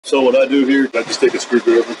So what I do here, I just take a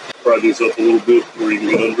screwdriver, pry these up a little bit where you can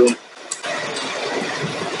get under them.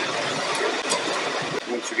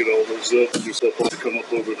 Once you get all those up, your stuff will come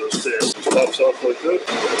up over those tabs. It pops off like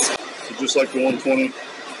that. So just like the 120, you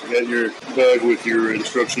got your bag with your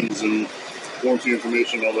instructions and warranty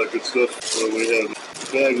information, all that good stuff. So we have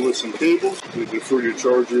a bag with some cables for your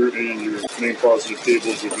charger and your main positive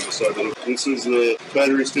cables if you decide to. This is the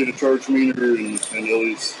battery state of charge meter and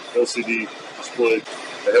LCD display.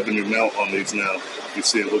 I have a new mount on these now. You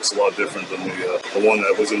see it looks a lot different than the one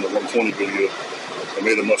that was in the 120 video. I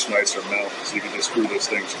made a much nicer mount, so you can just screw this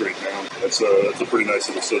thing straight down. That's a pretty nice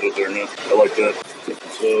little setup there now. I like that.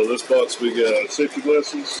 So this box, we got safety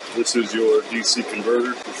glasses. This is your DC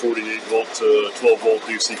converter, the 48 volt to 12 volt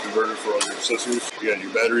DC converter for all your accessories. You got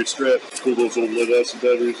your battery strap, pull those old lead acid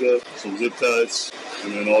batteries out, some zip ties,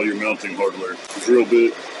 and then all your mounting hardware. The drill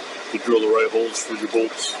bit to drill the right holes for your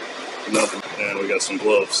bolts. And we got some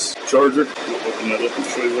gloves. Charger, we'll open that up and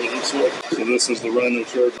show you what it looks like. So this is the Rhino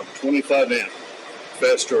charger, 25 amp.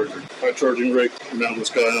 Fast charger, high charging rate, mount this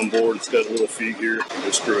guy on board. It's got little feet here. You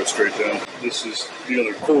just screw it straight down. This is the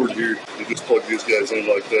other cord here. You just plug these guys in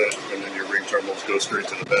like that, and then your ring terminals go straight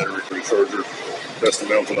to the battery for your charger. That's the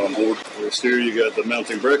mounting on board. This here, you got the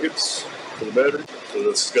mounting brackets for the battery. So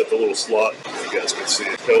this has got the little slot. You guys can see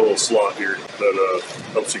it. Got a little slot here that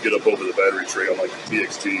helps you get up over the battery tray on like the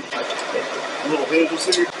TXT. Little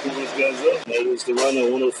handles here. Pull those guys up. That is the Rhino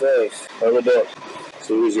 105. How about?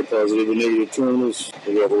 So these are positive and negative terminals.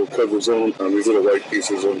 We got little covers on them. These little white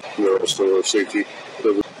pieces on there also are safety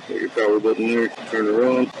cover. Got your power button there. Turn it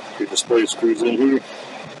around. Your display screws in here.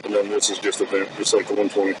 And then this is just a vent, just like the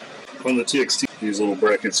 120. On the TXT, these little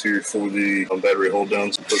brackets here for the battery hold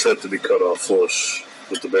downs. Those have to be cut off flush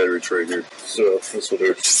with the battery tray here. So that's what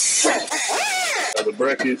they're. Now the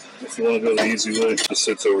bracket, if you want to go the easy way, just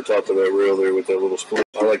sits over top of that rail there with that little split.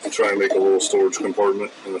 I like to try and make a little storage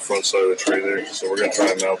compartment in the front side of the tray there. So we're going to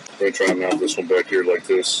try and mount this one back here like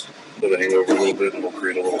this. Let it hang over a little bit and we'll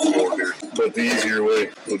create a little floor here. But the easier way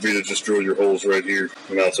would be to just drill your holes right here,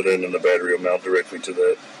 mount it in, and the battery will mount directly to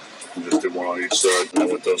that. And just do one on each side. And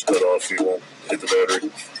then with those cut off, you won't hit the battery.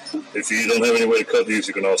 If you don't have any way to cut these,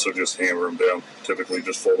 you can also just hammer them down. Typically,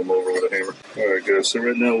 just fold them over with a hammer. Alright guys, so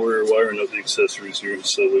right now we're wiring up the accessories here.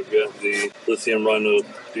 So we've got the Lithium Rhino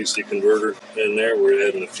DC converter in there. We're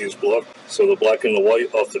adding a fuse block. So the black and the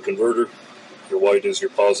white off the converter. Your white is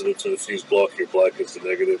your positive to the fuse block, your black is the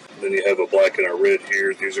negative. Then you have a black and a red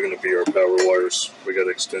here. These are going to be our power wires. We got to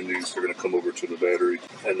extend these. They're going to come over to the battery.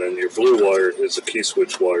 And then your blue wire is a key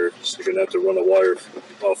switch wire. So you're going to have to run a wire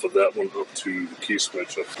off of that one up to the key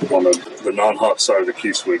switch on the non-hot side of the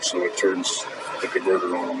key switch, so it turns the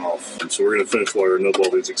converter on and off. And so we're going to finish wiring up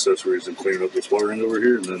all these accessories and clean up this wiring over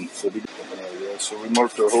here, and then we'll be good. So we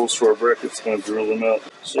marked our holes for our brackets, going to drill them out.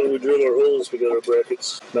 So we drill our holes, we got our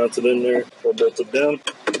brackets mounted in there, all bolted down.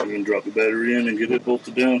 We're going to drop the battery in and get it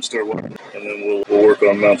bolted down, start wiring. And then we'll work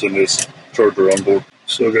on mounting this charger on board.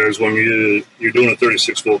 So guys, when you're doing a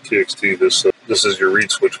 36 volt TXT, this is your reed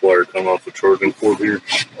switch wire coming off the charging cord here.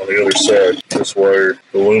 On the other side, this wire,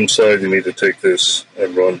 the loom side, you need to take this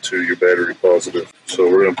and run to your battery positive. So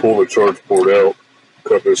we're going to pull the charge port out,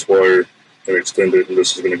 cut this wire, and extend it, and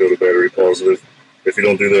this is going to go to battery positive. If you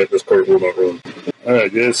don't do that, this part will not run.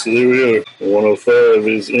 Alright guys, so there we are. The 105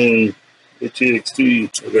 is in the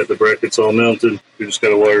TXT. We got the brackets all mounted. We just got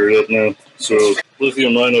to wire it up now. So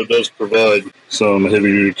Lithium Rhino does provide some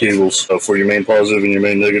heavy duty cables for your main positive and your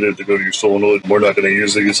main negative to go to your solenoid. We're not going to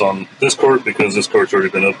use these on this cart because this cart's already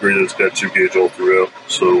been upgraded. It's got 2 gauge all throughout.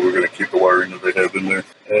 So we're going to keep the wiring that they have in there.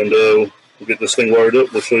 And we'll get this thing wired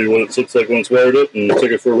up. We'll show you what it looks like when it's wired up and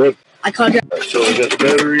take it for a ride. So we got the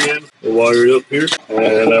battery in, we'll wire it up here,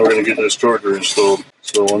 and now we're going to get this charger installed.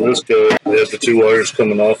 So on this guy, we have the 2 wires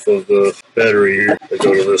coming off of the battery here. They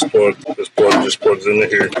go to this plug. This plug just plugs into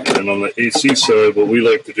here. And on the AC side, what we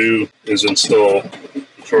like to do is install the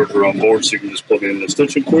charger on board so you can just plug in an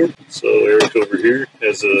extension cord. So Eric over here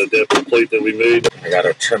has an adapter plate that we made. I got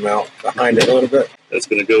to trim out behind it a little bit. That's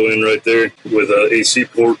going to go in right there with an AC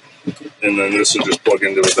port. And then this will just plug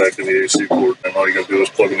into the back of the AC port, and all you gotta do is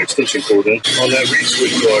plug an extension cord in. On that reed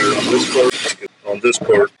switch wire, on this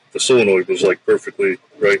part, the solenoid was like perfectly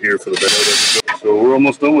right here for the back. So we're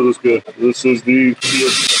almost done with this guy. This is the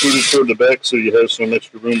scooted toward the back, so you have some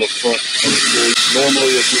extra room up front.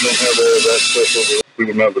 Normally, if we don't have all that stuff over there, we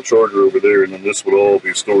would mount the charger over there, and then this would all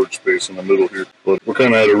be storage space in the middle here. But we're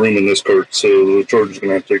kind of out of room in this cart, so the charger's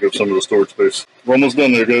gonna have to take up some of the storage space. We're almost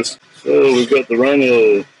done there, guys. So we've got the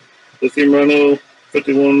Rhino. Lithium Rhino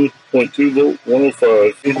 51.2 volt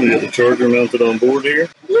 105. We have the charger mounted on board here.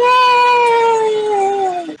 Yay!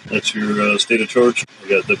 That's your state of charge. We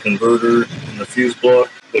got the converter and the fuse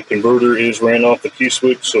block. The converter is ran off the key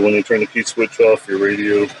switch, so when you turn the key switch off, your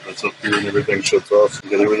radio that's up here and everything shuts off.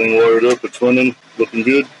 You got everything wired up, it's running, looking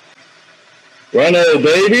good. Rhino,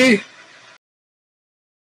 baby!